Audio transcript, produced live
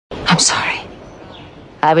sorry.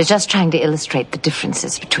 I was just trying to illustrate the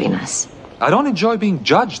differences between us. I don't enjoy being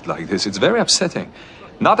judged like this. It's very upsetting.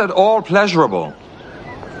 Not at all pleasurable.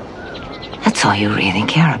 That's all you really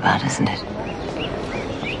care about, isn't it?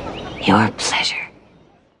 Your pleasure.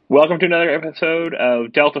 Welcome to another episode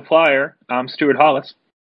of Delta Flyer. I'm Stuart Hollis.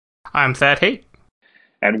 I'm Thad Haight.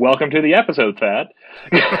 And welcome to the episode, Thad.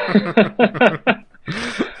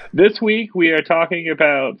 This week we are talking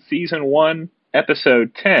about Season 1,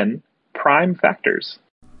 Episode 10, Prime Factors.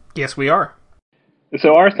 Yes, we are.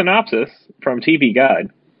 So our synopsis from TV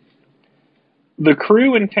Guide. The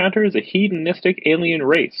crew encounters a hedonistic alien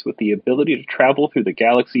race with the ability to travel through the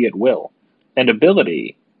galaxy at will, an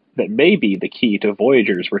ability that may be the key to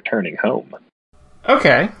Voyager's returning home.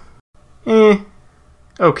 Okay.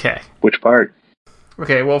 Okay. Which part?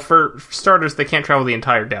 Okay, well, for starters, they can't travel the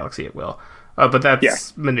entire galaxy at will. But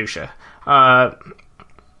that's minutia.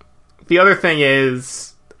 The other thing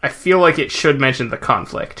is, I feel like it should mention the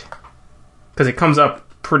conflict. Because it comes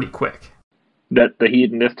up pretty quick. That the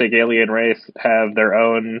hedonistic alien race have their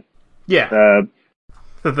own... Yeah.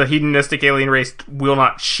 That the hedonistic alien race will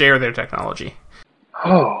not share their technology.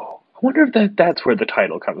 Oh, I wonder if that's where the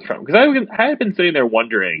title comes from. Because I had been sitting there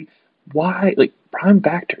wondering, why, like, Prime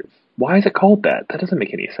Factors? Why is it called that? That doesn't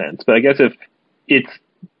make any sense. But I guess if it's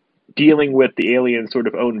dealing with the alien sort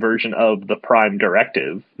of own version of the Prime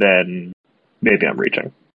Directive, then maybe I'm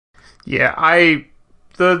reaching. Yeah, I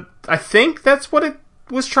think that's what it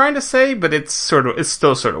was trying to say, but it's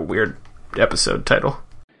still sort of weird episode title.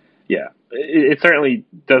 Yeah, it certainly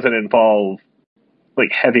doesn't involve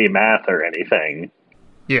like heavy math or anything.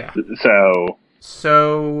 Yeah.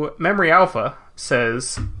 So Memory Alpha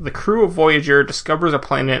says the crew of Voyager discovers a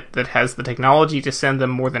planet that has the technology to send them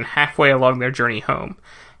more than halfway along their journey home.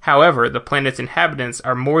 However, the planet's inhabitants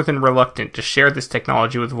are more than reluctant to share this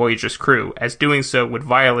technology with Voyager's crew, as doing so would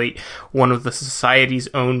violate one of the Society's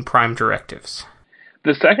own Prime directives.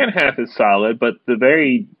 The second half is solid, but the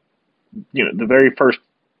very first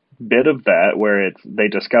bit of that, where they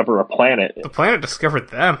discover a planet... The planet discovered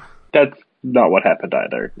them. That's not what happened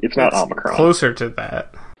either. It's not Omicron. Closer to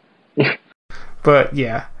that. But,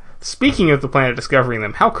 yeah. Speaking of the planet discovering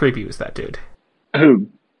them, how creepy was that dude? Who,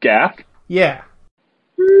 Gaff? Yeah.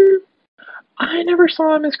 I never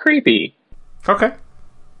saw him as creepy. Okay.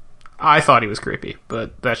 I thought he was creepy,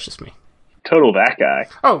 but that's just me. Total that guy.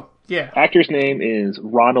 Oh, yeah. Actor's name is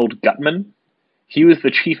Ronald Gutman. He was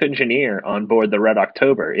the chief engineer on board the Red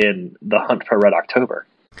October in The Hunt for Red October.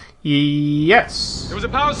 Yes. There was a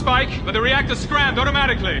power spike, but the reactor scrammed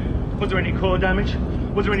automatically. Was there any core damage?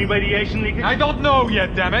 Was there any radiation leakage? I don't know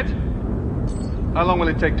yet, damn it. How long will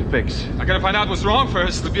it take to fix? I gotta find out what's wrong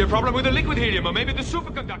first. Could be a problem with the liquid helium, or maybe the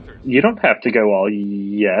superconductors. You don't have to go all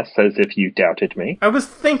yes, as if you doubted me. I was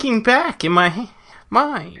thinking back in my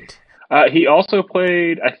mind. He also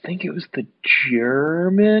played, I think it was the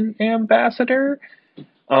German ambassador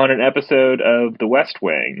on an episode of The West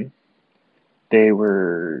Wing.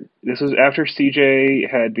 This was after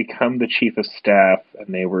CJ had become the chief of staff,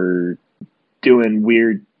 and they were doing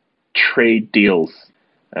weird trade deals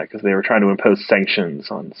because they were trying to impose sanctions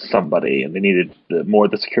on somebody, and they needed more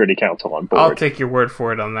of the Security Council on board. I'll take your word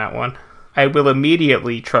for it on that one. I will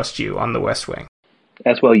immediately trust you on The West Wing.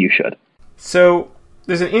 As well you should. So,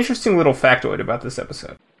 there's an interesting little factoid about this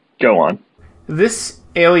episode. Go on. This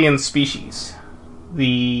alien species,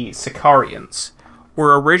 the Sicarians,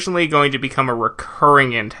 were originally going to become a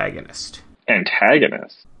recurring antagonist.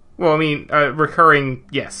 Antagonist? Well, I mean, recurring,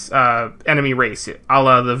 yes, enemy race, a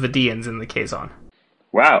la the Vidians in the Kazon.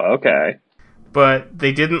 Wow, okay. But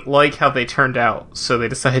they didn't like how they turned out, so they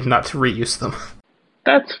decided not to reuse them.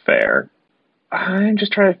 That's fair. I'm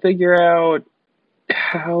just trying to figure out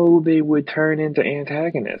how they would turn into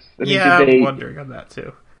antagonists. I'm wondering on that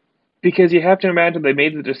too. Because you have to imagine they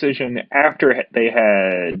made the decision after they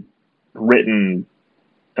had written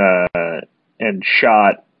and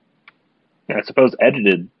shot, I suppose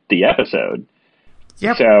edited the episode.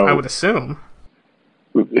 Yep, so, I would assume.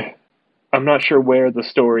 I'm not sure where the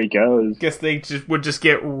story goes. Guess they would just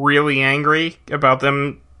get really angry about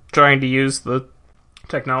them trying to use the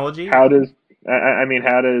technology. How does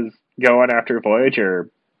going after Voyager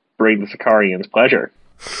bring the Sicarians pleasure?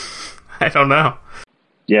 I don't know.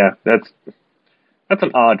 Yeah, that's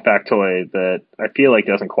an odd factoid that I feel like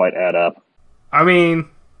doesn't quite add up. I mean,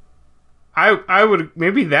 I would,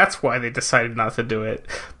 maybe that's why they decided not to do it,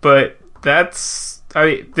 but this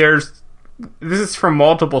is from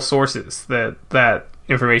multiple sources that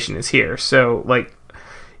information is here. So, like,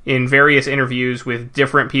 in various interviews with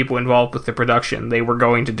different people involved with the production, they were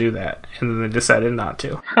going to do that, and then they decided not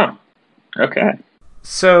to. Huh. Okay.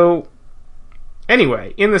 So,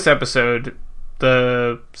 Anyway, in this episode,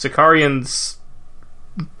 the Sicarians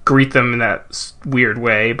greet them in that weird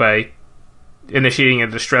way by initiating a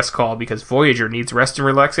distress call because Voyager needs rest and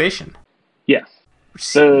relaxation. Yes.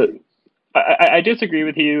 I disagree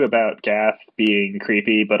with you about Gath being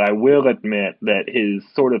creepy, but I will admit that his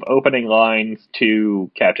sort of opening lines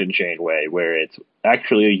to Captain Janeway, where it's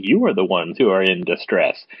actually you are the ones who are in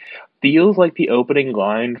distress, feels like the opening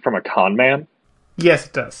line from a con man. Yes,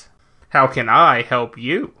 it does. How can I help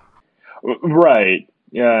you? Right.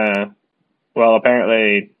 Well,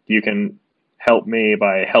 apparently you can help me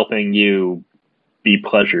by helping you be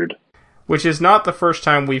pleasured. Which is not the first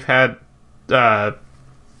time we've had...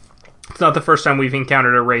 it's not the first time we've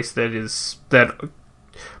encountered a race that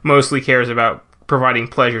mostly cares about providing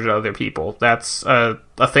pleasure to other people. That's a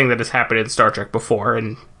thing that has happened in Star Trek before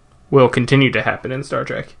and will continue to happen in Star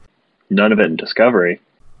Trek. None of it in Discovery.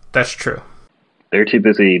 That's true. They're too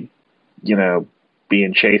busy,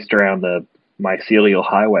 being chased around the mycelial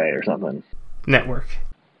highway or something. Network.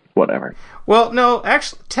 Whatever. Well, no,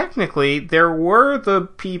 actually, technically, there were the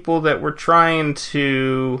people that were trying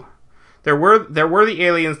to... There were the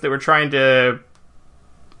aliens that were trying to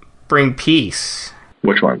bring peace.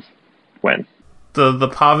 Which ones? When? The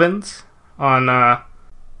Pavins on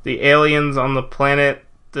the aliens on the planet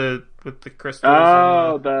with the crystals.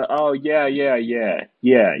 Oh, yeah.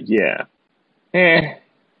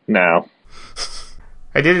 No.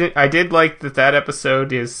 I did like that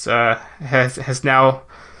episode is has now,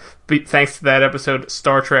 thanks to that episode,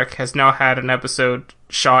 Star Trek has now had an episode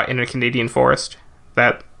shot in a Canadian forest.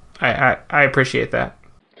 That I appreciate that.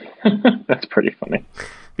 That's pretty funny.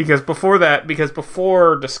 Because before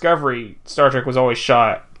Discovery, Star Trek was always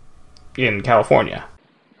shot in California.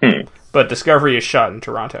 But Discovery is shot in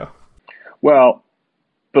Toronto. Well,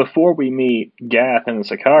 before we meet Gath and the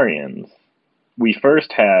Sicarians, we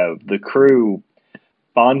first have the crew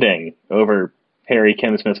bonding over Harry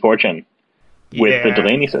Kim's misfortune with the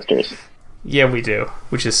Delaney sisters. Yeah, we do.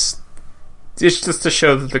 It's just to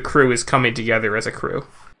show that the crew is coming together as a crew.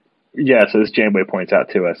 Yes, as Janeway points out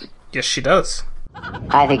to us. Yes, she does.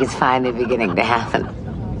 I think it's finally beginning to happen.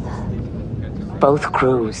 Both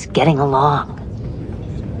crews getting along.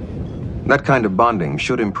 That kind of bonding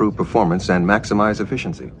should improve performance and maximize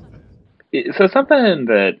efficiency. So something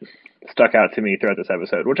that stuck out to me throughout this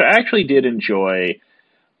episode, which I actually did enjoy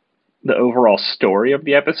the overall story of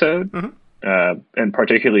the episode, and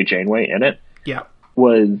particularly Janeway in it,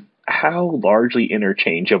 was how largely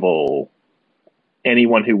interchangeable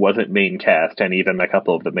anyone who wasn't main cast and even a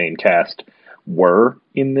couple of the main cast were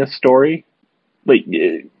in this story. Like,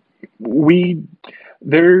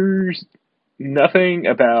 there's nothing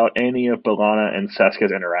about any of B'Elanna and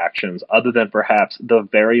Seska's interactions other than perhaps the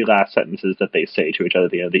very last sentences that they say to each other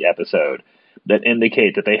at the end of the episode that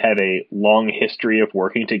indicate that they have a long history of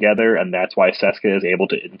working together, and that's why Seska is able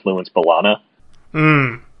to influence B'Elanna.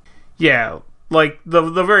 Yeah, like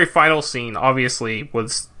the very final scene obviously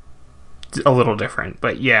was a little different,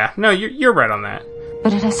 but yeah, no, you're right on that.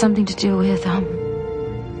 But it has something to do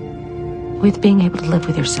with being able to live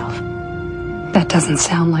with yourself. That doesn't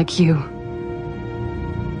sound like you.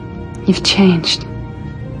 You've changed.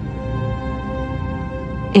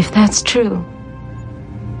 If that's true,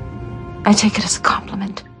 I take it as a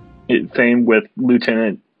compliment. Same with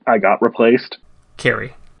Lieutenant I got replaced.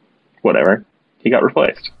 Carey. Whatever. He got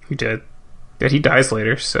replaced. He did. Yet he dies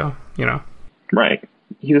later, so, Right.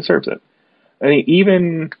 He deserves it. I mean,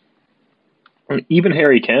 even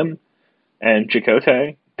Harry Kim and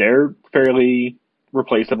Chakotay, they're fairly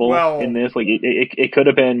replaceable in this. Like, it could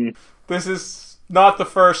have been... This is not the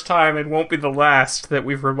first time and won't be the last that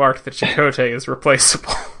we've remarked that Chakotay is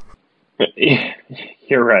replaceable.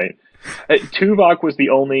 You're right. Tuvok was the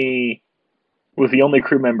only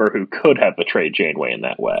crew member who could have betrayed Janeway in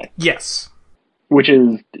that way. Yes. Which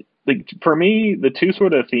is, like, for me, the two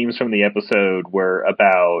sort of themes from the episode were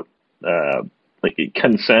about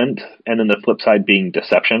consent, and then the flip side being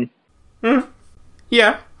deception.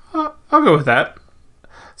 Yeah, I'll go with that.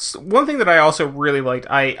 So one thing that I also really liked,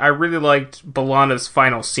 I really liked B'Elanna's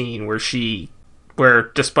final scene where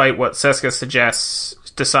despite what Seska suggests,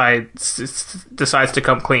 decides to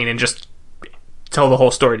come clean and just tell the whole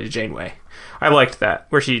story to Janeway. I liked that,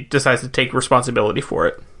 where she decides to take responsibility for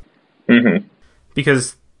it.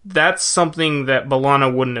 Because that's something that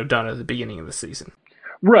B'Elanna wouldn't have done at the beginning of the season.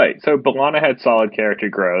 Right, so B'Elanna had solid character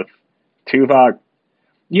growth. Tuvok,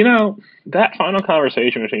 that final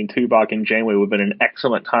conversation between Tuvok and Janeway would have been an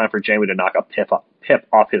excellent time for Janeway to knock a Pip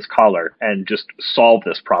off his collar and just solve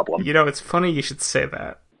this problem. It's funny you should say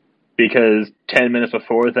that. because 10 minutes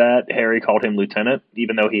before that, Harry called him lieutenant,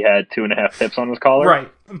 even though he had 2.5 pips on his collar.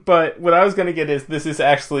 Right. But what I was going to get is this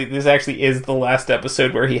actually is the last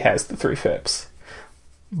episode where he has the 3 pips.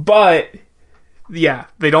 But yeah,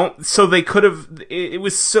 they don't. So they could have. It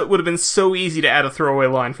would have been so easy to add a throwaway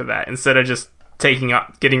line for that instead of just getting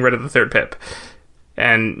rid of the 3rd pip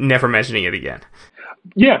and never mentioning it again.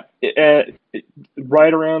 Yeah,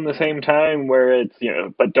 right around the same time where it's,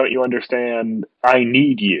 but don't you understand? I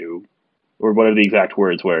need you, or whatever the exact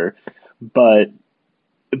words were. But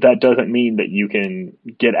that doesn't mean that you can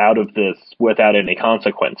get out of this without any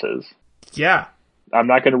consequences. Yeah. I'm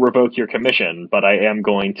not going to revoke your commission, but I am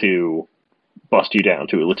going to bust you down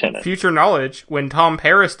to a lieutenant. Future knowledge, when Tom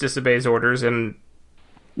Paris disobeys orders and...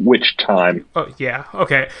 Which time? Oh, yeah,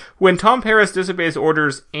 okay. When Tom Paris disobeys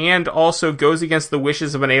orders and also goes against the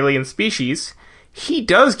wishes of an alien species, he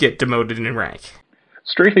does get demoted in rank.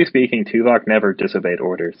 Strictly speaking, Tuvok never disobeyed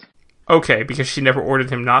orders. Okay, because she never ordered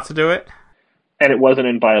him not to do it? And it wasn't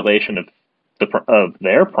in violation of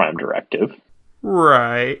their prime directive.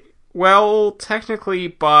 Right. Well, technically,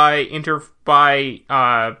 by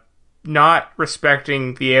not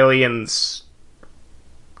respecting the aliens'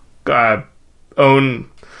 own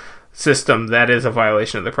system, that is a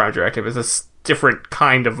violation of the Prime Directive. It's a different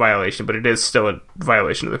kind of violation, but it is still a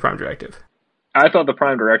violation of the Prime Directive. I thought the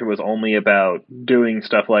Prime Directive was only about doing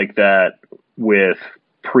stuff like that with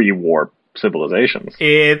pre-warp civilizations.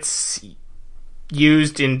 It's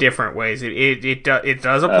used in different ways. It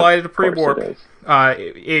does apply to the pre-warp.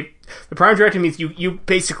 The Prime Directive means you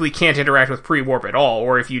basically can't interact with pre-warp at all,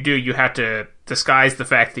 or if you do, you have to disguise the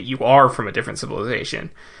fact that you are from a different civilization.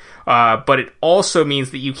 But it also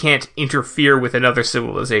means that you can't interfere with another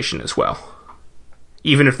civilization as well,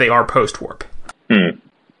 even if they are post-warp.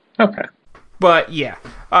 Okay. But yeah,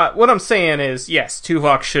 what I'm saying is, yes,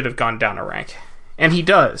 Tuvok should have gone down a rank. And he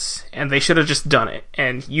does, and they should have just done it.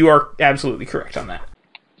 And you are absolutely correct on that.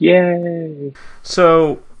 Yay!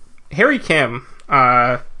 So, Harry Kim,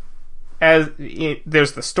 there's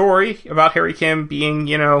the story about Harry Kim being,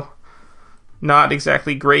 not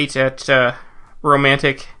exactly great at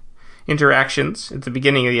romantic interactions at the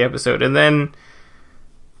beginning of the episode, and then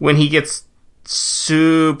when he gets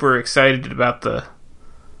super excited about the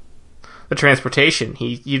transportation,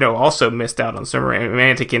 he also missed out on some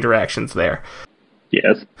romantic interactions there.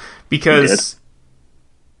 Yes. Because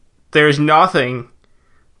there's nothing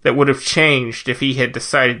that would have changed if he had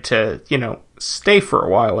decided to, stay for a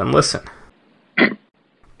while and listen.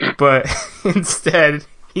 But instead,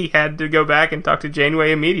 he had to go back and talk to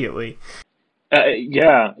Janeway immediately.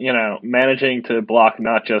 Managing to block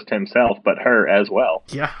not just himself, but her as well.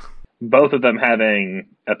 Yeah. Both of them having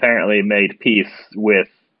apparently made peace with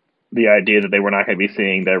the idea that they were not going to be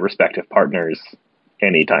seeing their respective partners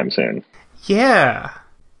anytime soon. Yeah.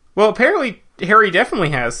 Well, apparently Harry definitely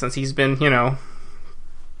has, since he's been,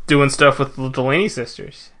 doing stuff with the Delaney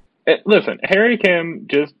sisters. Listen, Harry Kim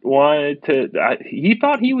just wanted to... he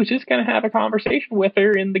thought he was just going to have a conversation with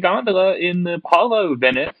her in the gondola in the Apollo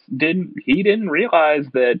Venice. He didn't realize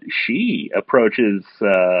that she approaches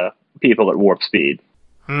people at warp speed.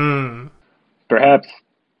 Perhaps...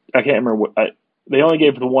 I can't remember what... they only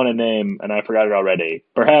gave the one a name, and I forgot it already.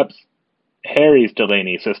 Perhaps Harry's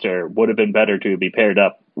Delaney sister would have been better to be paired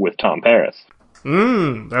up with Tom Paris.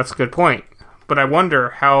 That's a good point. But I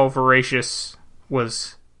wonder how voracious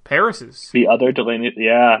was Paris's. The other Delaney...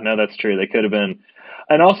 Yeah, no, that's true. They could have been...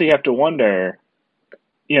 And also you have to wonder,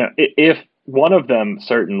 if one of them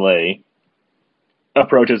certainly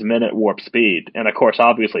approaches men at warp speed, and of course,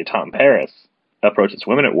 obviously, Tom Paris approaches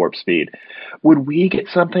women at warp speed, would we get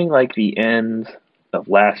something like the end of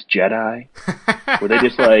Last Jedi? Where they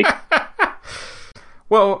just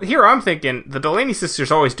Well, here I'm thinking, the Delaney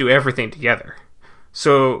sisters always do everything together.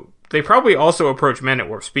 So they probably also approach men at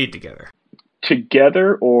warp speed together.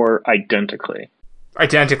 Together or identically?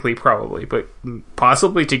 Identically, probably, but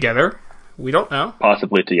possibly together. We don't know.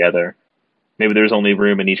 Possibly together. Maybe there's only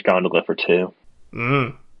room in each gondola for 2.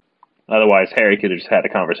 Otherwise, Harry could have just had a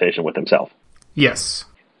conversation with himself. Yes.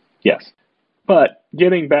 Yes. But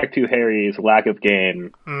getting back to Harry's lack of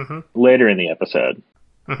game later in the episode,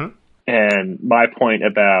 and my point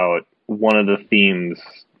about one of the themes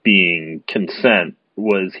being consent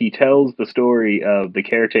was he tells the story of the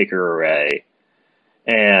caretaker array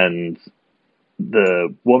and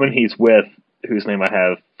the woman he's with, whose name I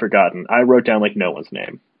have forgotten. I wrote down no one's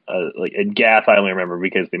name. And Gaff I only remember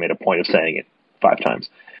because they made a point of saying it 5 times.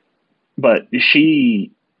 But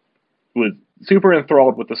she was super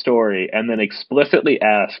enthralled with the story and then explicitly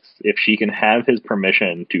asks if she can have his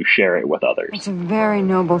permission to share it with others. It's a very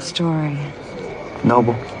noble story.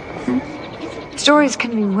 Noble? Stories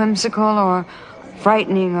can be whimsical or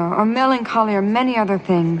frightening or melancholy or many other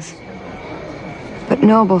things. But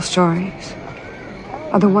noble stories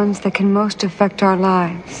are the ones that can most affect our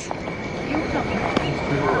lives.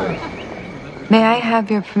 May I have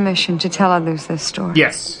your permission to tell others this story?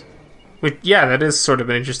 Yes. Yeah, that is sort of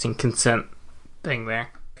an interesting consent thing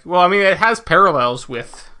there. Well, I mean, it has parallels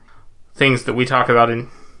with things that we talk about in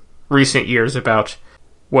recent years about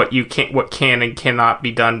what can and cannot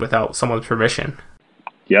be done without someone's permission.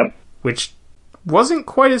 Yep. Which wasn't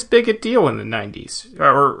quite as big a deal in the 90s.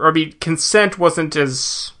 Or I mean, consent wasn't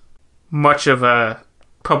as much of a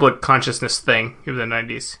public consciousness thing in the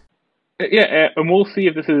 90s. Yeah, and we'll see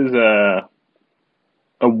if this is a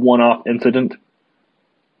one-off incident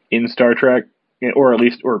in Star Trek, or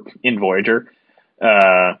in Voyager.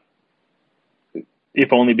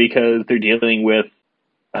 If only because they're dealing with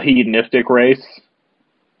a hedonistic race.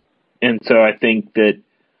 And so I think that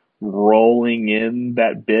rolling in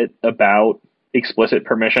that bit about explicit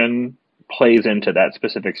permission plays into that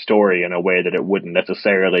specific story in a way that it wouldn't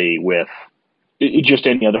necessarily with just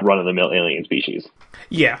any other run-of-the-mill alien species.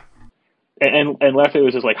 Yeah. And unless it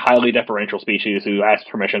was this like highly deferential species who asks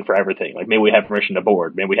permission for everything. Like, maybe we have permission to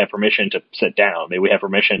board. Maybe we have permission to sit down. Maybe we have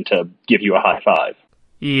permission to give you a high five.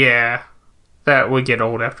 Yeah. That would get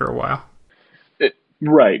old after a while.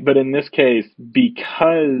 Right. But in this case,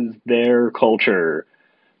 because their culture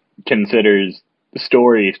considers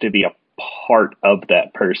stories to be a part of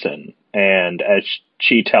that person, and as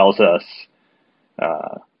she tells us,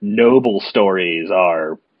 noble stories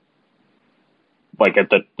are like at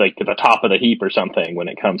the top of the heap or something when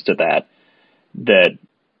it comes to that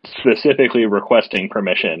specifically requesting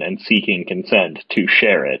permission and seeking consent to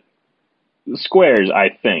share it squares, I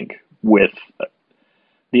think, with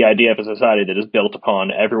the idea of a society that is built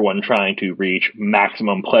upon everyone trying to reach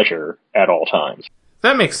maximum pleasure at all times.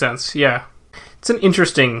 That makes sense, yeah. It's an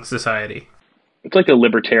interesting society. It's like a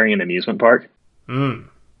libertarian amusement park.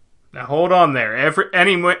 Now hold on there.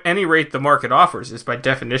 Any rate the market offers is by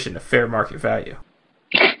definition a fair market value.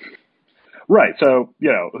 Right, so,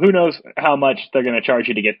 who knows how much they're going to charge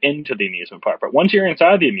you to get into the amusement park. But once you're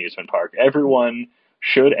inside the amusement park, everyone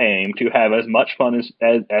should aim to have as much fun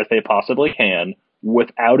as they possibly can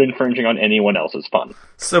without infringing on anyone else's fun.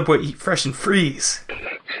 Subway, eat fresh and freeze.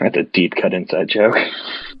 That's a deep cut inside joke.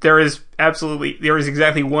 There is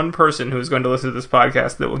exactly one person who is going to listen to this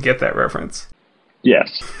podcast that will get that reference.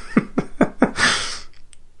 Yes.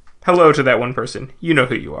 Hello to that one person. You know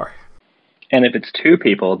who you are. And if it's two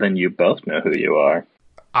people, then you both know who you are.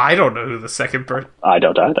 I don't know who the second person... I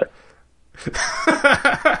don't either.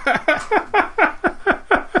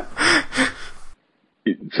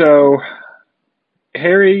 So,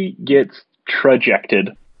 Harry gets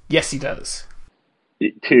trajected. Yes, he does.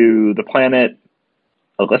 To the planet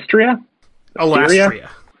Alastria? Alastria.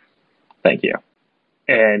 Thank you.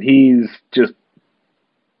 And he's just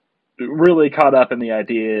really caught up in the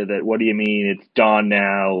idea that, what do you mean it's dawn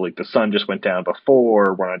now? Like, the sun just went down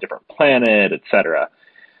before, we're on a different planet, etc.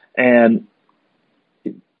 And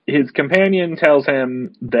his companion tells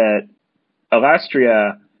him that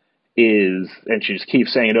Alastria is, and she just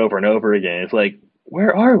keeps saying it over and over again, it's like,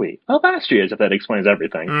 where are we? Alastria, as if that explains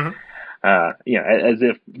everything. Mm-hmm. As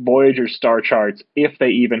if Voyager's star charts, if they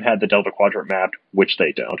even had the Delta Quadrant mapped, which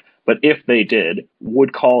they don't, but if they did,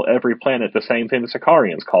 would call every planet the same thing the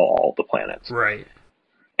Sicarians call all the planets. Right.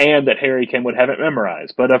 And that Harry Kim would have it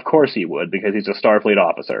memorized, but of course he would, because he's a Starfleet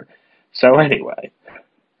officer. So anyway,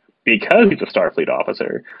 because he's a Starfleet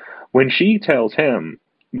officer, when she tells him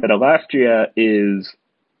that Alastria is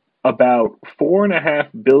about 4.5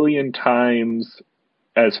 billion times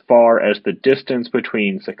as far as the distance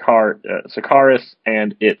between Sikaris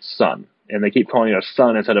and its sun. And they keep calling it a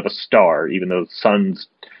sun instead of a star, even though the sun's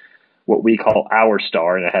what we call our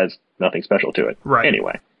star, and it has nothing special to it. Right.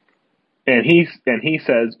 Anyway. And he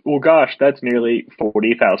says, well, gosh, that's nearly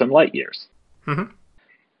 40,000 light years. Mm-hmm.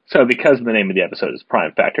 So because the name of the episode is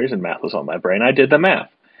Prime Factors and math was on my brain, I did the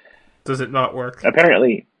math. Does it not work?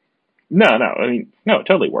 Apparently. No, it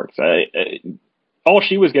totally works. All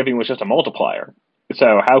she was giving was just a multiplier.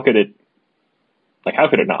 So how could it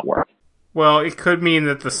not work? Well, it could mean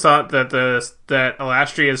that the sun, that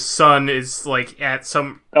Alastria's sun is like at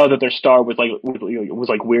some. Oh, that their star was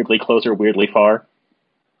weirdly close or weirdly far.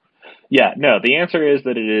 Yeah, no. The answer is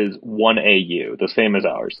that it is 1 AU, the same as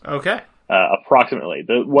ours. Okay. Approximately.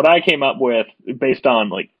 What I came up with, based on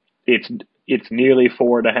it's nearly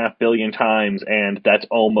 4.5 billion times, and that's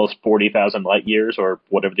almost 40,000 light years, or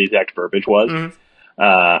whatever the exact verbiage was.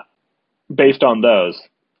 Mm-hmm. Based on those,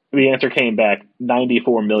 the answer came back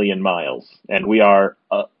 94 million miles, and we are,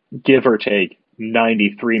 give or take,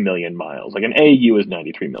 93 million miles. Like an AU is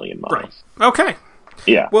 93 million miles. Right. Okay.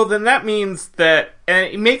 Yeah. Well, then that means that, and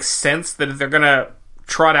it makes sense that if they're gonna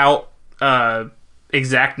trot out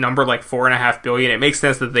exact number like 4.5 billion, it makes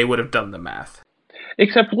sense that they would have done the math.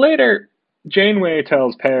 Except later, Janeway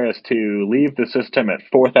tells Paris to leave the system at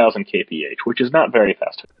 4,000 kph, which is not very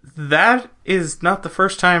fast. That is not the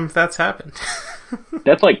first time that's happened.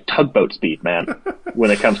 That's like tugboat speed, man, when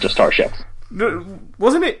it comes to starships.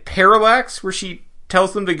 Wasn't it Parallax where she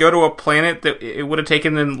tells them to go to a planet that it would have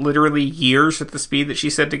taken them literally years at the speed that she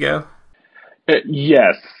said to go?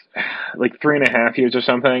 Yes, like 3.5 years or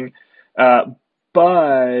something.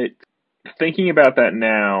 But thinking about that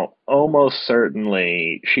now, almost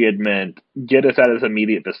certainly she had meant get us out of his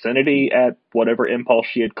immediate vicinity at whatever impulse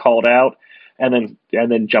she had called out, and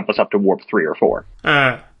then jump us up to warp 3 or 4.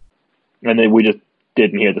 And then we just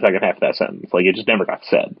didn't hear the second half of that sentence. Like, it just never got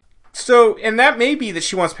said. So, and that may be that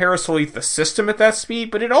she wants Paris to leave the system at that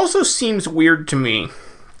speed, but it also seems weird to me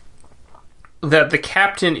that the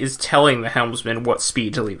captain is telling the helmsman what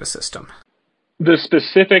speed to leave a system. The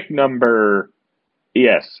specific number,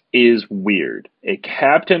 yes, is weird. A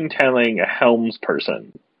captain telling a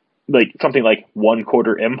helmsperson, like, something like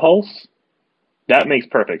 1/4 impulse, that makes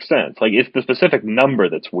perfect sense. Like, it's the specific number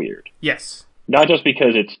that's weird. Yes. Not just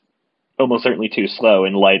because it's almost certainly too slow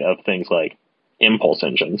in light of things like impulse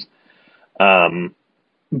engines,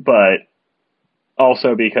 but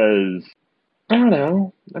also because, I don't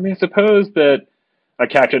know, I mean, I suppose that a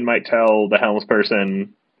captain might tell the helmsperson,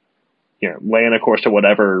 lay in a course to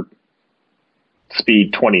whatever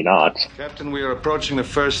speed, 20 knots. Captain, we are approaching the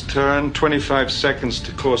first turn, 25 seconds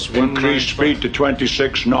to course 1. Increase speed to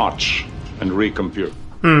 26 knots and recompute.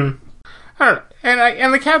 I don't know.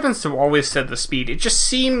 And the captains have always said the speed. It just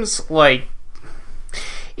seems like,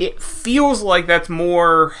 it feels like that's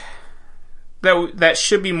more, that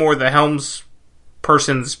should be more the helms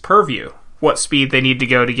person's purview. What speed they need to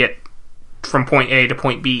go to get from point A to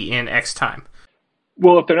point B in X time.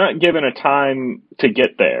 Well, if they're not given a time to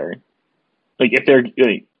get there, like if they're,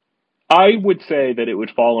 I would say that it would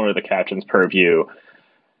fall under the captain's purview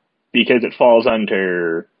because it falls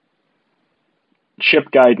under ship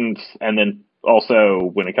guidance, and then also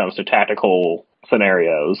when it comes to tactical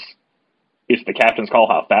scenarios, it's the captain's call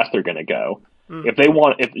how fast they're going to go. If they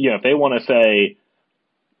want to say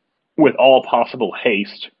with all possible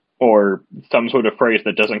haste, or some sort of phrase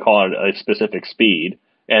that doesn't call it a specific speed,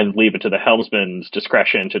 and leave it to the helmsman's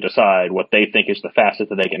discretion to decide what they think is the fastest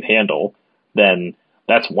that they can handle, then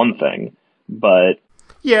that's one thing. But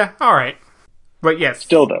yeah, all right. But yes,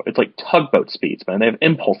 still though, it's like tugboat speeds, man. They have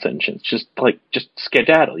impulse engines. Just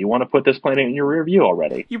skedaddle. You want to put this planet in your rear view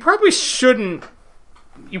already. You probably shouldn't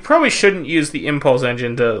use the impulse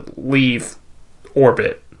engine to leave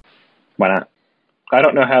orbit. Why not? I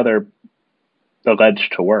don't know how they're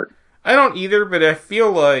alleged to work. I don't either, but I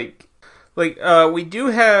feel like we do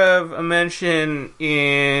have a mention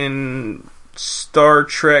in Star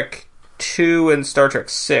Trek 2 and Star Trek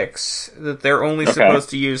 6 that they're only supposed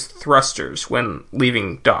to use thrusters when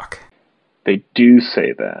leaving dock. They do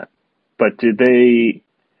say that. But did they...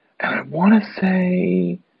 I want to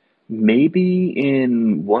say maybe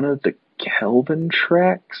in one of the Kelvin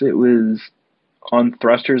treks it was on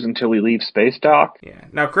thrusters until we leave space dock. Yeah.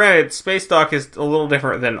 Now, granted, space dock is a little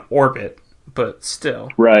different than orbit, but still.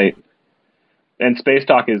 Right. And space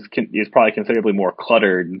dock is probably considerably more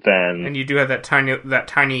cluttered than... And you do have that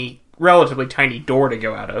tiny, relatively tiny door to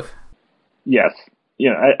go out of. Yes.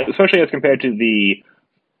 Especially as compared to the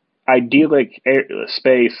idyllic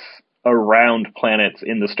space around planets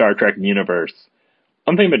in the Star Trek universe.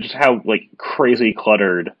 I'm thinking about just how, crazy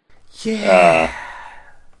cluttered... Yeah.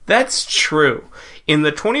 That's true. In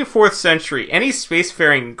the 24th century, any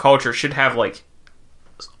spacefaring culture should have,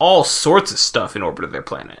 all sorts of stuff in orbit of their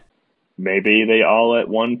planet. Maybe they all at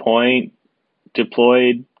one point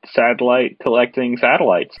deployed satellite collecting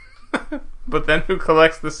satellites. But then who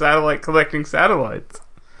collects the satellite collecting satellites?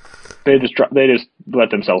 They just let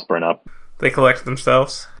themselves burn up. They collect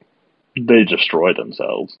themselves? They destroy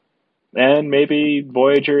themselves. And maybe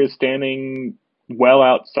Voyager is standing well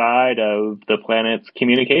outside of the planet's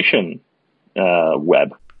communication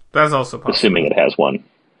web. That's also possible. Assuming it has one.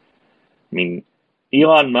 I mean,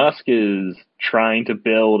 Elon Musk is trying to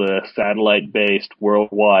build a satellite-based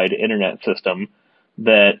worldwide internet system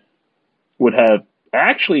that would have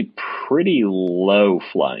actually pretty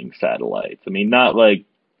low-flying satellites. I mean, not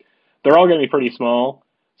they're all going to be pretty small,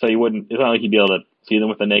 so it's not like you'd be able to see them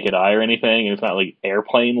with the naked eye or anything, and it's not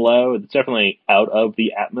airplane low. It's definitely out of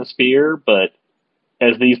the atmosphere, but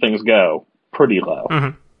as these things go, pretty low.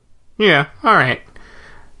 Mm-hmm. Yeah, alright.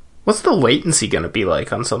 What's the latency going to be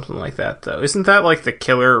like on something like that, though? Isn't that like the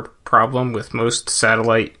killer problem with most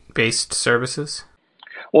satellite-based services?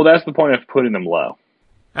 Well, that's the point of putting them low.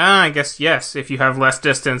 I guess, yes. If you have less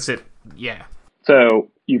distance, yeah. So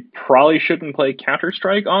you probably shouldn't play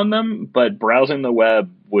Counter-Strike on them, but browsing the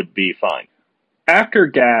web would be fine. After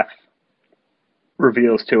Gaff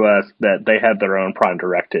reveals to us that they have their own Prime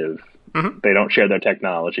Directive, they don't share their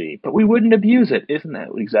technology, but we wouldn't abuse it. Isn't that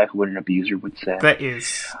exactly what an abuser would say? That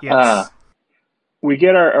is, yes. We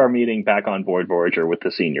get our meeting back on board Voyager with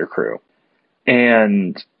the senior crew.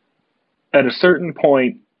 And at a certain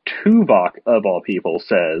point, Tuvok, of all people,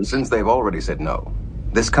 says... Since they've already said no,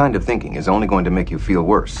 this kind of thinking is only going to make you feel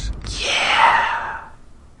worse. Yeah.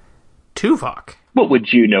 Tuvok. What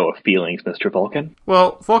would you know of feelings, Mr. Vulcan?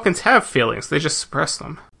 Well, Vulcans have feelings. They just suppress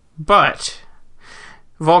them. But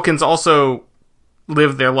Vulcans also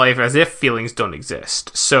live their life as if feelings don't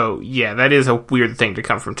exist. So, yeah, that is a weird thing to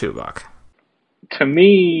come from Tuvok. To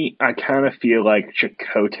me, I kind of feel like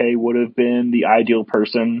Chakotay would have been the ideal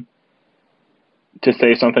person to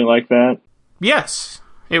say something like that. Yes,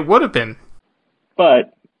 it would have been.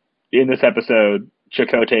 But in this episode,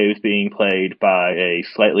 Chakotay is being played by a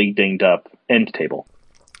slightly dinged up end table.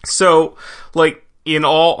 So, like, in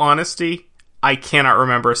all honesty, I cannot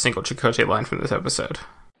remember a single Chakotay line from this episode.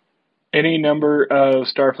 Any number of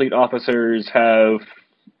Starfleet officers have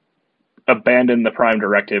abandoned the Prime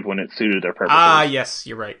Directive when it suited their purposes. Ah, yes,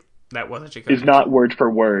 you're right. That was a Chakotay. It's not word for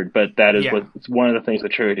word, but that is it's one of the things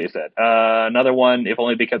that Chakotay said. Another one, if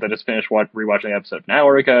only because I just finished rewatching the episode an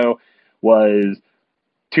hour ago, was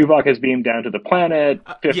Tuvok has beamed down to the planet,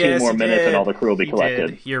 15 more minutes and all the crew will be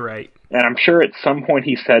collected. You're right. And I'm sure at some point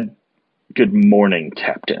he said, "Good morning,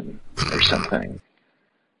 Captain," or something.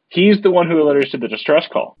 He's the one who alerted us to the distress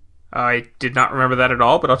call. I did not remember that at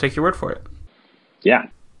all, but I'll take your word for it. Yeah.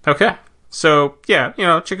 Okay. So, yeah,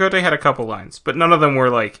 Chakotay had a couple lines, but none of them were,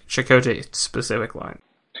 like, Chakotay-specific lines.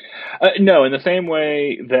 No, in the same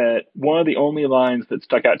way that one of the only lines that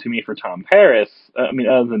stuck out to me for Tom Paris, other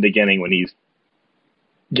than the beginning when he's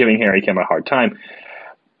giving Harry Kim a hard time,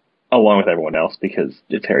 along with everyone else, because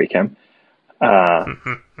it's Harry Kim,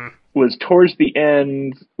 was towards the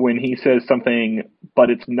end when he says something, but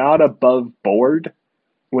it's not above board,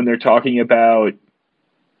 when they're talking about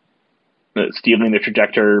stealing the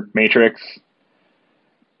Trajector Matrix,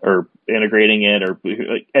 or integrating it, or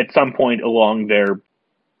at some point along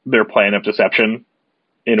their plan of deception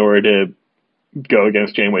in order to go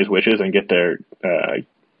against Janeway's wishes and get their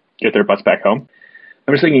butts back home.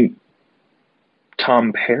 I'm just thinking,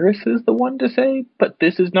 Tom Paris is the one to say, but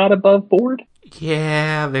this is not above board?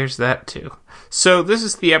 Yeah, there's that too. So this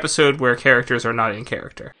is the episode where characters are not in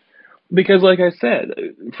character. Because, like I said,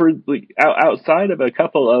 for outside of a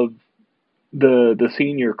couple of the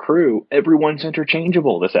senior crew, everyone's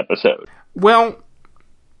interchangeable this episode. Well,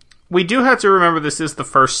 we do have to remember this is the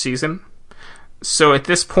first season. So at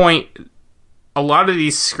this point, a lot of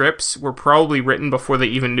these scripts were probably written before they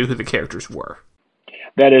even knew who the characters were.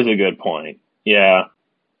 That is a good point. Yeah.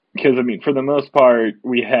 Because, for the most part,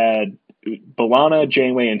 we had B'Elanna,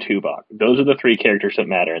 Janeway, and Tuvok. Those are the three characters that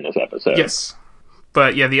matter in this episode. Yes.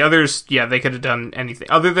 But, yeah, the others, they could have done anything.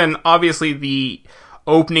 Other than, obviously, the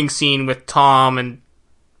opening scene with Tom and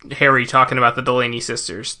Harry talking about the Delaney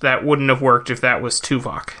sisters. That wouldn't have worked if that was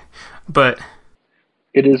Tuvok. But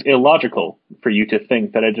it is illogical for you to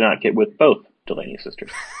think that I did not get with both Delaney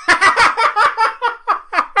sisters.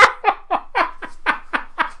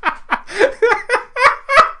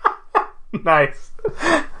 Nice.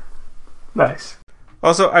 Nice.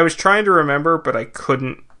 Also, I was trying to remember, but I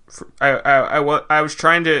couldn't. I was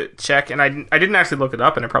trying to check, and I didn't actually look it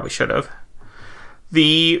up, and I probably should have.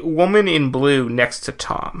 The woman in blue next to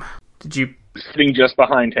Tom. Did you... Sitting just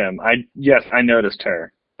behind him. Yes, I noticed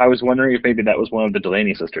her. I was wondering if maybe that was one of the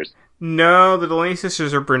Delaney sisters. No, the Delaney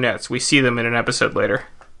sisters are brunettes. We see them in an episode later.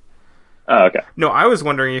 Oh, okay. No, I was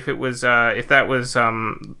wondering if it was if that was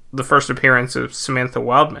the first appearance of Samantha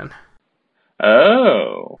Wildman.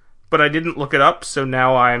 Oh. But I didn't look it up, so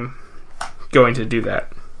now I'm going to do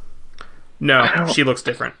that. No, she looks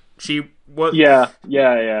different. She was...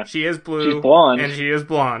 Yeah. She is blue. She's blonde. And she is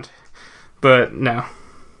blonde. But no,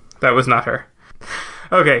 that was not her.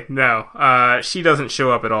 Okay, no. She doesn't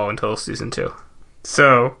show up at all until season 2.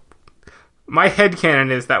 So, my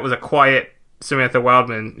headcanon is that was a quiet Samantha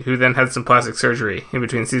Wildman who then had some plastic surgery in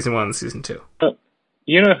between season 1 and season 2.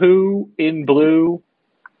 You know who in blue...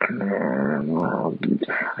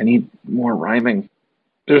 I need more rhyming.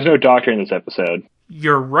 There's no doctor in this episode.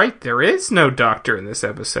 You're right, there is no doctor in this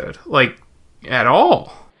episode. Like, at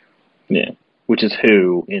all. Yeah. which is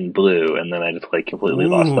Who in Blue, and then I just like completely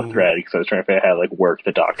lost the thread because I was trying to figure out how to like work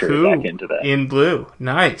the Doctor Who back into that. in Blue.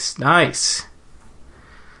 Nice.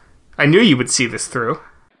 I knew you would see this through.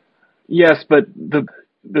 Yes, but the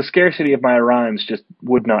scarcity of my rhymes just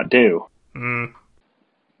would not do.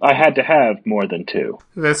 I had to have more than two.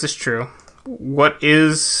 This is true. What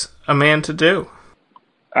is a man to do?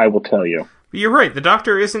 I will tell you. But you're right. The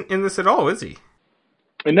Doctor isn't in this at all, is he?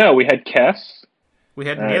 No, we had Kes. We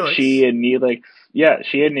had Neelix. She and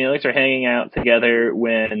Neelix are hanging out together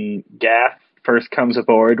when Gaff first comes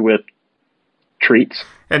aboard with treats.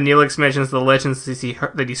 And Neelix mentions the legends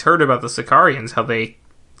that he's heard about the Sicarians, how they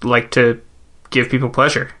like to give people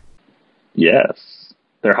pleasure. Yes.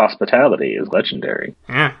 Their hospitality is legendary.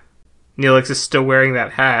 Yeah. Neelix is still wearing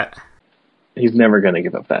that hat. He's never going to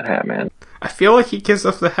give up that hat, man. I feel like he gives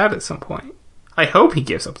up the hat at some point. I hope he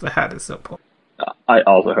gives up the hat at some point. I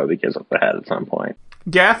also hope he gives up the hat at some point.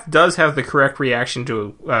 Gaff does have the correct reaction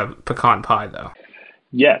to pecan pie, though.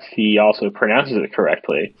 Yes, he also pronounces it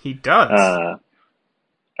correctly. He does.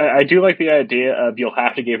 I do like the idea of you'll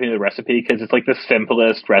have to give me the recipe because it's like the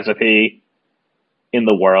simplest recipe in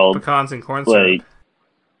the world. Pecans and corn syrup.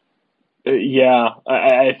 Yeah,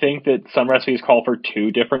 I think that some recipes call for 2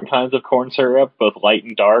 different kinds of corn syrup, both light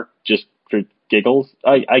and dark, just for giggles,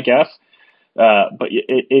 I guess. But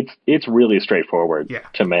it's really straightforward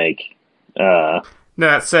to make. Now,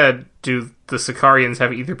 that said, do the Sicarians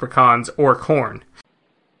have either pecans or corn?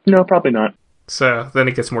 No, probably not. So then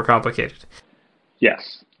it gets more complicated.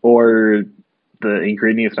 Yes, or the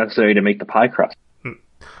ingredients necessary to make the pie crust.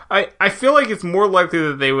 I feel like it's more likely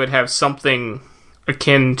that they would have something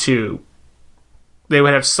akin to... They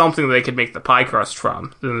would have something that they could make the pie crust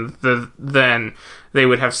from, than they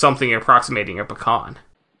would have something approximating a pecan.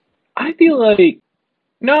 I feel like...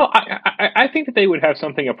 No, I think that they would have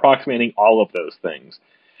something approximating all of those things.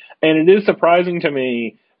 And it is surprising to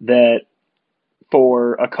me that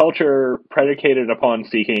for a culture predicated upon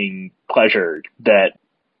seeking pleasure, that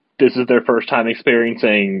this is their first time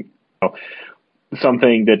experiencing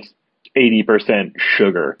something that's 80%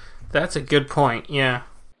 sugar. That's a good point, yeah.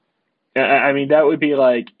 I mean, that would be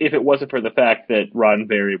like, if it wasn't for the fact that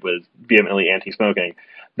Roddenberry was vehemently anti-smoking,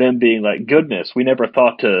 them being like, goodness, we never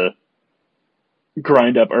thought to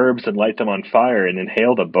grind up herbs and light them on fire and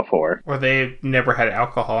inhale them before. Or they never had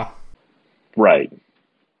alcohol. Right.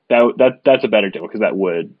 That's a better deal, because that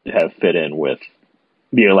would have fit in with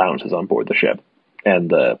the allowances on board the ship and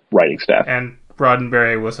the writing staff. And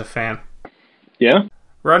Roddenberry was a fan. Yeah?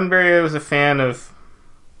 Roddenberry was a fan of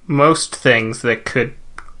most things that could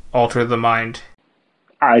alter the mind.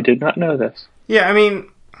 I did not know this. Yeah, I mean,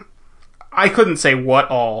 I couldn't say what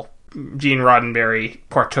all Gene Roddenberry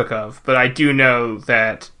partook of, but I do know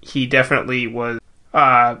that he definitely was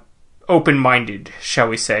open-minded, shall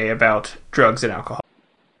we say, about drugs and alcohol.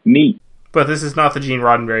 Neat. But this is not the Gene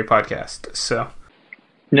Roddenberry podcast, so...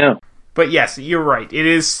 No. But yes, you're right.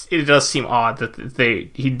 It does seem odd that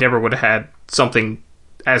he never would have had something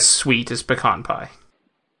as sweet as pecan pie.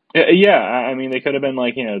 Yeah, I mean, they could have been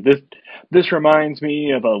like, this reminds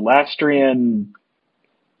me of a Lastrian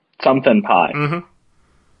something pie. Mm-hmm.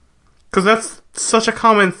 Because that's such a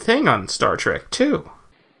common thing on Star Trek, too.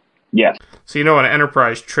 Yes. So an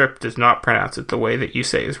Enterprise trip does not pronounce it the way that you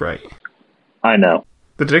say is right. I know.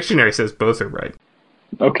 The dictionary says both are right.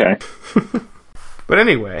 Okay. But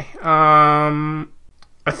anyway, I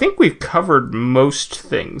think we've covered most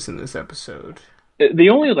things in this episode. The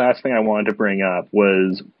only last thing I wanted to bring up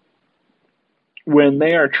was when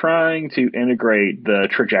they are trying to integrate the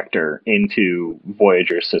trajector into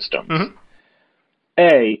Voyager's systems. Mm-hmm.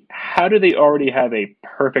 A, how do they already have a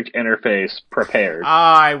perfect interface prepared?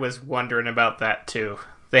 I was wondering about that too.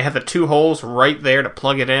 They have the 2 holes right there to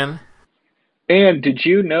plug it in. And did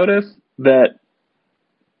you notice that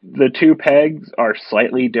the 2 pegs are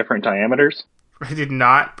slightly different diameters? I did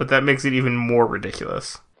not, but that makes it even more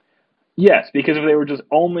ridiculous. Yes, because if they were just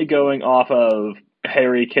only going off of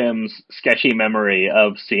Harry Kim's sketchy memory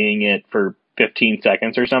of seeing it for 15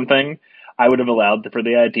 seconds or something, I would have allowed for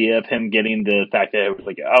the idea of him getting the fact that it was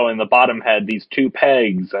like, oh, and the bottom had these 2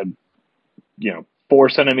 pegs, 4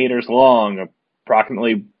 centimeters long,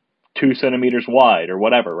 approximately 2 centimeters wide, or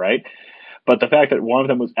whatever, right? But the fact that one of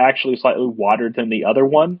them was actually slightly wider than the other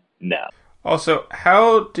one, no. Also,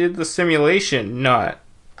 how did the simulation not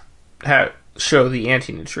show the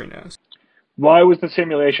anti-neutrinos? Why was the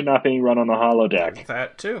simulation not being run on the holodeck?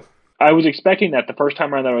 That too. I was expecting that the first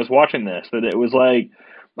time around that I was watching this, that it was like,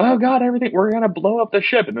 oh god, we're gonna blow up the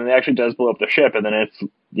ship, and then it actually does blow up the ship, and then it's,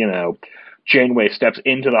 Janeway steps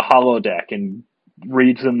into the holodeck and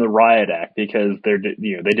reads them the riot act because they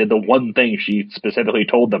did the one thing she specifically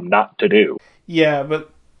told them not to do. Yeah,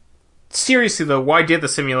 but seriously though, why did the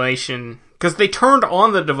simulation? Because they turned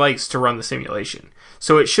on the device to run the simulation,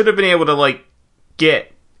 so it should have been able to like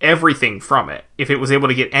get everything from it if it was able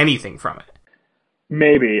to get anything from it.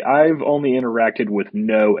 Maybe. I've only interacted with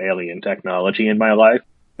no alien technology in my life.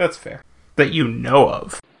 That's fair. That you know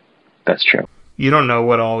of. That's true. You don't know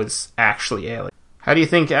what all is actually alien. How do you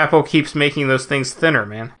think Apple keeps making those things thinner,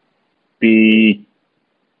 man? Because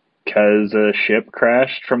a ship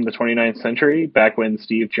crashed from the 29th century, back when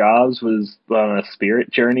Steve Jobs was on a spirit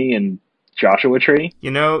journey in Joshua Tree.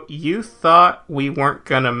 You know, you thought we weren't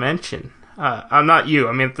going to mention... I'm not you,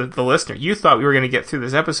 I mean the listener. You thought we were going to get through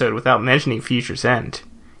this episode without mentioning Future's End.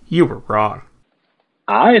 You were wrong.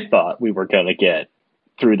 I thought we were going to get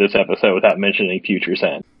through this episode without mentioning Future's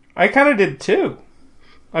End. I kind of did too.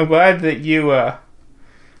 I'm glad that you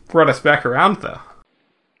brought us back around, though.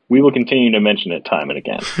 We will continue to mention it time and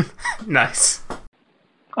again. Nice.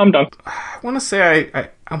 I'm done. I want to say I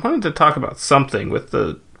wanted to talk about something with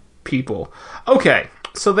the people. Okay,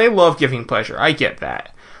 so they love giving pleasure. I get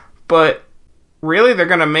that. But really, they're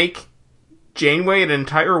going to make Janeway an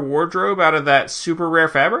entire wardrobe out of that super rare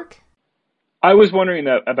fabric? I was wondering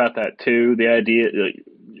about that too. The idea,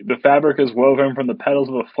 the fabric is woven from the petals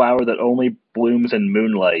of a flower that only blooms in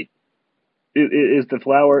moonlight. Is the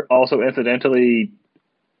flower also incidentally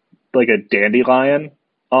like a dandelion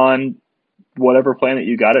on whatever planet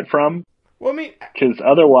you got it from? Well, I mean, because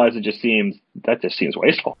otherwise it just seems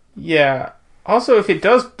wasteful. Yeah. Also, if it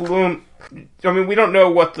does bloom, I mean, we don't know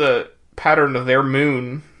what the pattern of their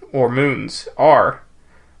moon or moons are,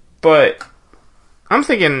 but I'm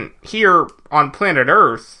thinking here on planet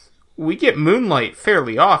Earth, we get moonlight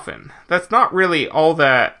fairly often. That's not really all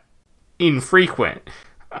that infrequent.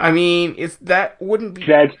 I mean, that wouldn't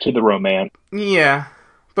be... Adds to the romance. Yeah.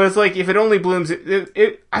 But it's like, if it only blooms...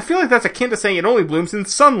 I feel like that's akin to saying it only blooms in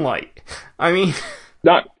sunlight. I mean...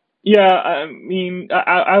 Yeah, I mean,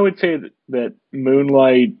 I would say that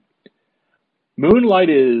moonlight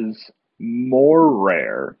is more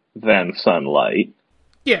rare than sunlight.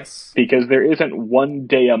 Yes. Because there isn't one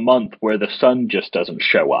day a month where the sun just doesn't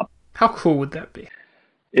show up. How cool would that be?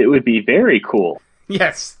 It would be very cool.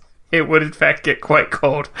 Yes, it would in fact get quite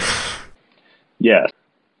cold. Yes.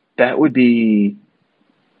 That would be...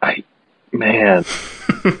 Man...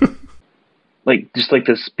 just like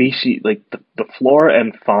the species, like the flora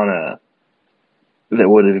and fauna that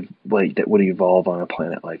would evolve on a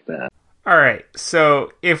planet like that. All right,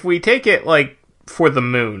 so if we take it like for the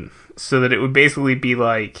moon, so that it would basically be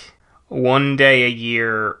like one day a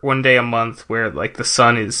year, one day a month, where like the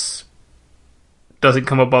sun doesn't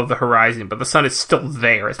come above the horizon, but the sun is still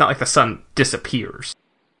there. It's not like the sun disappears.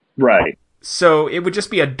 Right. So it would just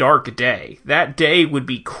be a dark day. That day would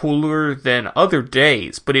be cooler than other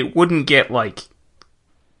days, but it wouldn't get like,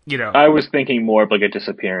 I was thinking more of like a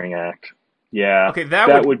disappearing act. Yeah. Okay,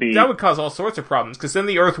 that would cause all sorts of problems, because then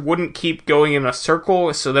the Earth wouldn't keep going in a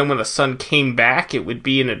circle, so then when the sun came back, it would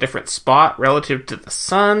be in a different spot relative to the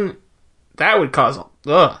sun. That would cause...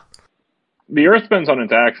 Ugh. The Earth spins on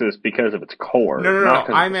its axis because of its core. No.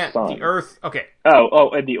 I meant the Earth... Okay. Oh,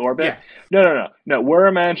 and the orbit? Yeah. No, we're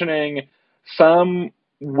imagining some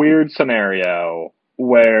weird scenario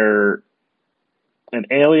where an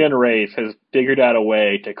alien race has figured out a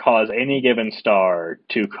way to cause any given star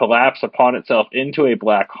to collapse upon itself into a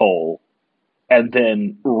black hole and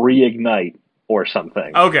then reignite or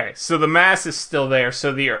something. Okay, so the mass is still there,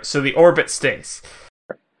 so the orbit stays.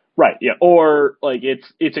 Right, yeah. Or like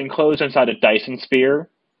it's enclosed inside a Dyson sphere,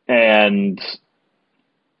 and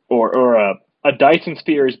or a Dyson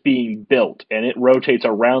sphere is being built and it rotates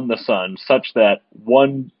around the sun such that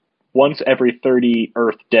once every 30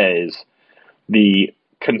 Earth days, the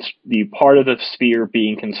part of the sphere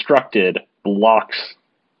being constructed blocks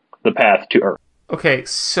the path to Earth. Okay,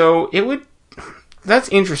 so that's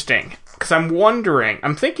interesting, because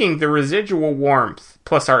I'm thinking the residual warmth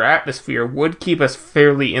plus our atmosphere would keep us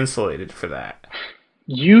fairly insulated for that.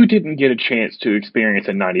 You didn't get a chance to experience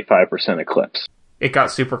a 95% eclipse. It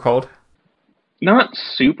got super cold? Not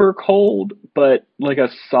super cold, but like a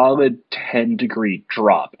solid 10-degree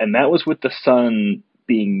drop. And that was with the sun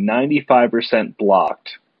being 95%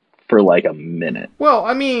 blocked for like a minute. Well,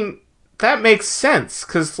 I mean, that makes sense,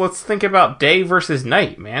 because let's think about day versus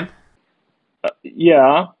night, man.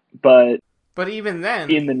 Yeah, but even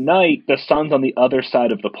then... in the night, the sun's on the other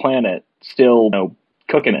side of the planet, still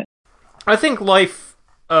cooking it. I think life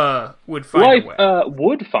would find a way. Life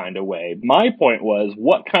would find a way. My point was,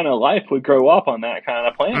 what kind of life would grow up on that kind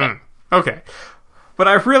of planet? Okay. But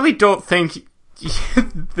I really don't think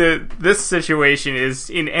this situation is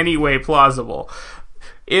in any way plausible.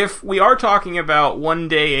 If we are talking about one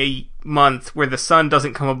day a month where the sun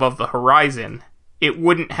doesn't come above the horizon, it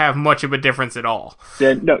wouldn't have much of a difference at all.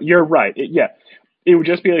 No, you're right. It would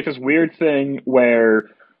just be like this weird thing where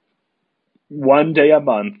one day a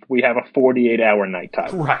month we have a 48-hour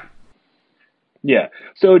nighttime. Right. Yeah.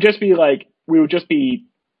 So it would just be like, we would just be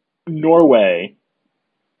Norway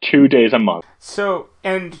 2 days a month. So,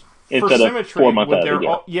 and instead for of symmetry, 4 months out of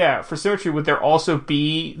the year. for symmetry, would there also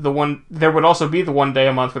be the one day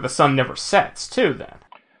a month where the sun never sets too, then?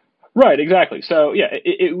 Right, exactly. So, yeah,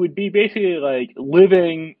 it would be basically like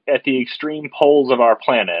living at the extreme poles of our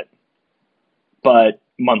planet, but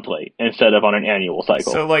monthly instead of on an annual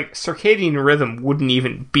cycle. So, like, circadian rhythm wouldn't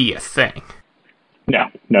even be a thing. No.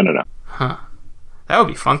 Huh. That would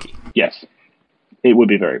be funky. Yes. It would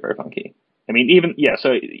be very, very funky. I mean, even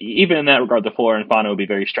in that regard, the flora and fauna would be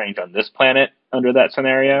very strange on this planet under that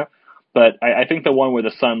scenario. But I think the one where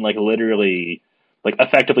the sun, like, literally, like,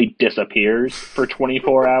 effectively disappears for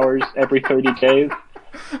 24 hours every 30 days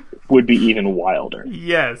would be even wilder.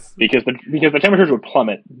 Yes. Because the temperatures would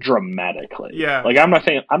plummet dramatically. Yeah. Like, I'm not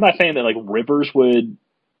saying that, like, rivers would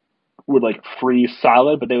like freeze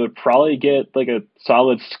solid, but they would probably get like a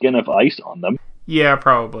solid skin of ice on them. Yeah,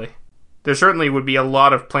 probably. There certainly would be a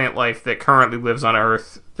lot of plant life that currently lives on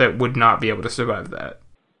Earth that would not be able to survive that.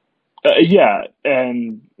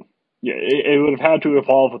 It would have had to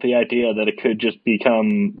evolve with the idea that it could just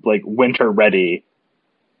become like winter ready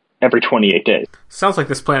every 28 days. Sounds like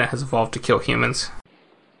this planet has evolved to kill humans.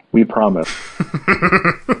 We promise.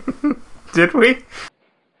 Did we?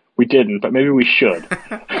 We didn't, but maybe we should.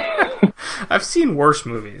 I've seen worse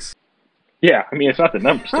movies. Yeah, I mean, it's not The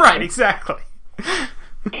Number Station. Right, exactly.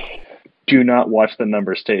 Do not watch The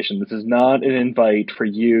Number Station. This is not an invite for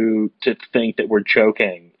you to think that we're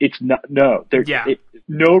joking. It's not. No,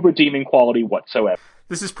 no redeeming quality whatsoever.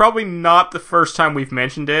 This is probably not the first time we've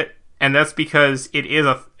mentioned it, and that's because it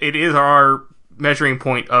is our measuring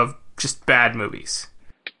point of just bad movies.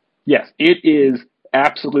 Yes, it is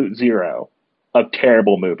absolute zero of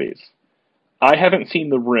terrible movies. I haven't seen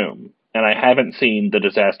The Room, and I haven't seen The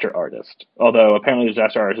Disaster Artist. Although apparently The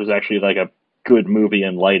Disaster Artist was actually like a good movie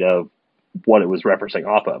in light of what it was referencing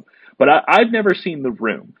off of. But I've never seen The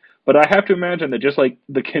Room. But I have to imagine that just like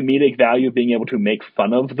the comedic value of being able to make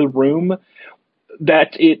fun of The Room,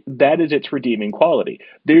 that is its redeeming quality.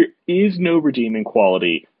 There is no redeeming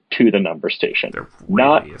quality to The Number Station. There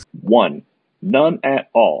really is. One. None at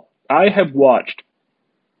all. I have watched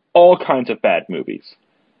all kinds of bad movies.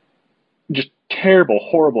 Just terrible,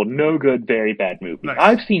 horrible, no good, very bad movies. Nice.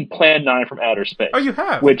 I've seen Plan 9 from Outer Space. Oh, you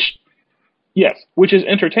have? Which is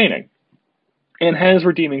entertaining. And has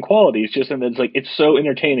redeeming qualities, just in that it's like, it's so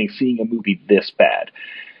entertaining seeing a movie this bad.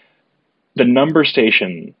 The Number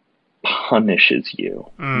Station punishes you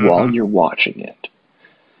while you're watching it.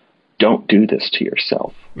 Don't do this to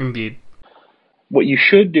yourself. Indeed. What you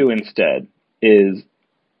should do instead is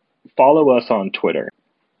follow us on Twitter.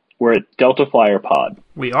 We're at Delta Flyer Pod.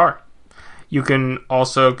 We are. You can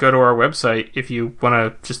also go to our website if you want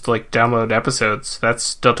to just like download episodes.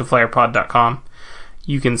 That's deltaflyerpod.com.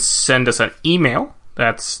 You can send us an email.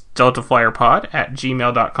 That's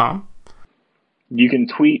deltaflyerpod@gmail.com. You can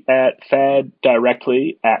tweet at Thad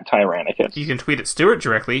directly at Tyrannicus. You can tweet at Stuart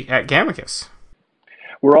directly at Gamicus.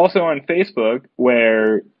 We're also on Facebook,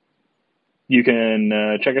 where you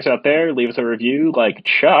can check us out there, leave us a review like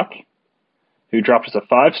Chuck, who dropped us a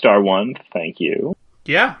 5-star one. Thank you.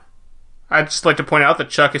 Yeah. I'd just like to point out that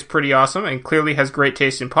Chuck is pretty awesome and clearly has great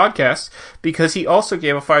taste in podcasts, because he also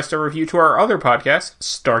gave a 5-star review to our other podcast,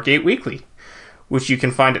 Stargate Weekly, which you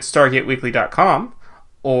can find at stargateweekly.com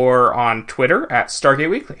or on Twitter at Stargate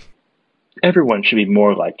Weekly. Everyone should be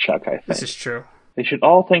more like Chuck, I think. This is true. They should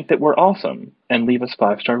all think that we're awesome and leave us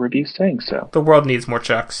 5-star reviews saying so. The world needs more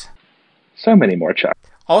Chucks. So many more Chucks.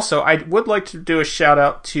 Also, I would like to do a shout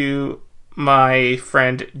out to my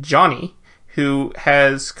friend Johnny, who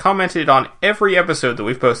has commented on every episode that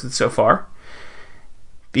we've posted so far,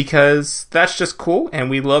 because that's just cool, and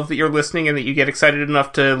we love that you're listening and that you get excited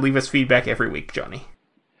enough to leave us feedback every week, Johnny.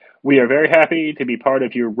 We are very happy to be part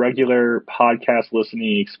of your regular podcast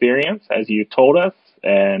listening experience, as you've told us,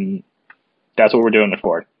 and that's what we're doing it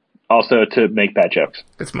for. Also to make bad jokes.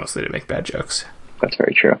 It's mostly to make bad jokes. That's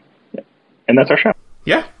very true. Yeah. And that's our show.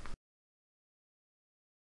 Yeah.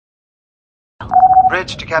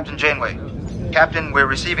 Bridge to Captain Janeway. Captain, we're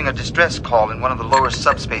receiving a distress call in one of the lower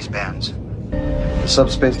subspace bands. The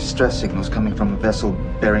subspace distress signal is coming from a vessel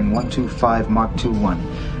bearing 125 Mark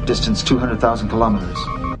 21, distance 200,000 kilometers.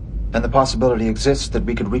 And the possibility exists that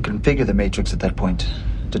we could reconfigure the Matrix at that point.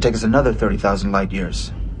 to take us another 30,000 light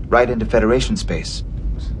years, right into Federation space.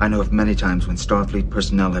 I know of many times when Starfleet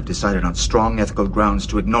personnel have decided on strong ethical grounds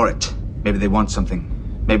to ignore it. Maybe they want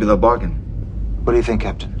something. Maybe they'll bargain. What do you think,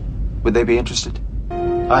 Captain? Would they be interested?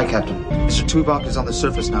 Aye, Captain. Mr. Tuvok is on the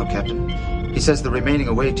surface now, Captain. He says the remaining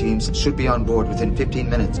away teams should be on board within 15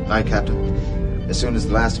 minutes. Aye, Captain. As soon as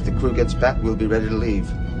the last of the crew gets back, we'll be ready to leave.